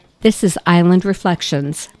This is Island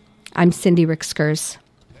Reflections. I'm Cindy Rickskers.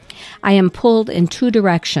 I am pulled in two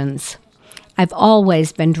directions. I've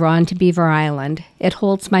always been drawn to Beaver Island. It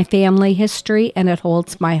holds my family history and it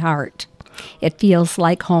holds my heart. It feels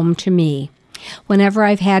like home to me. Whenever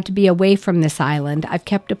I've had to be away from this island, I've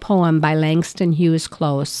kept a poem by Langston Hughes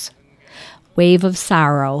close. Wave of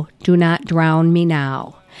sorrow, do not drown me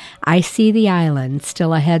now. I see the island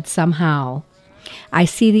still ahead somehow. I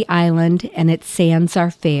see the island and its sands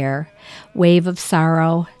are fair. Wave of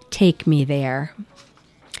sorrow, take me there.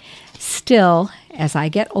 Still, as I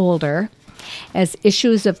get older, as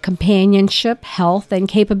issues of companionship, health, and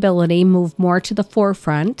capability move more to the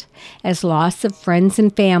forefront, as loss of friends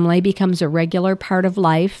and family becomes a regular part of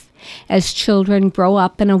life, as children grow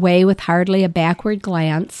up and away with hardly a backward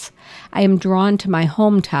glance, I am drawn to my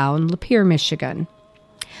hometown, Lapeer, Michigan.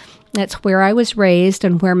 That's where I was raised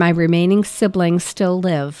and where my remaining siblings still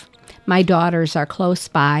live. My daughters are close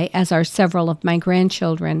by, as are several of my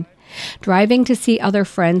grandchildren. Driving to see other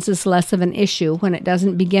friends is less of an issue when it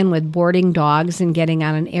doesn't begin with boarding dogs and getting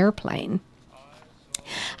on an airplane.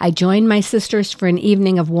 I joined my sisters for an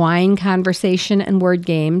evening of wine, conversation, and word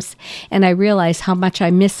games, and I realize how much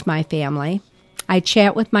I miss my family. I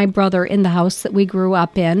chat with my brother in the house that we grew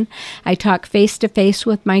up in. I talk face-to-face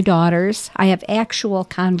with my daughters. I have actual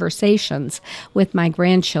conversations with my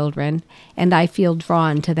grandchildren, and I feel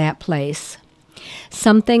drawn to that place.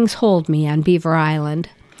 Some things hold me on Beaver Island.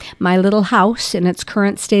 My little house, in its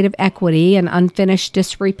current state of equity and unfinished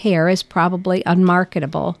disrepair, is probably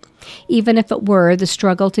unmarketable. Even if it were, the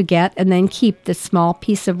struggle to get and then keep this small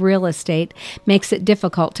piece of real estate makes it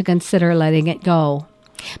difficult to consider letting it go.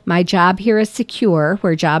 My job here is secure,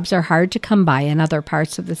 where jobs are hard to come by in other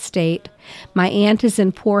parts of the state. My aunt is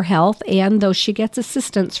in poor health, and though she gets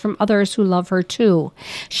assistance from others who love her too,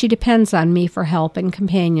 she depends on me for help and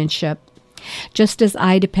companionship, just as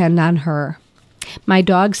I depend on her. My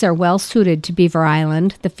dogs are well suited to Beaver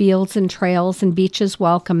Island. The fields and trails and beaches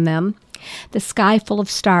welcome them. The sky full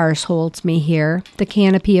of stars holds me here, the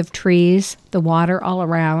canopy of trees, the water all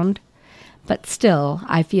around. But still,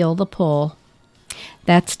 I feel the pull.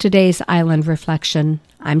 That's today's Island Reflection.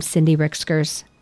 I'm Cindy Rickskers.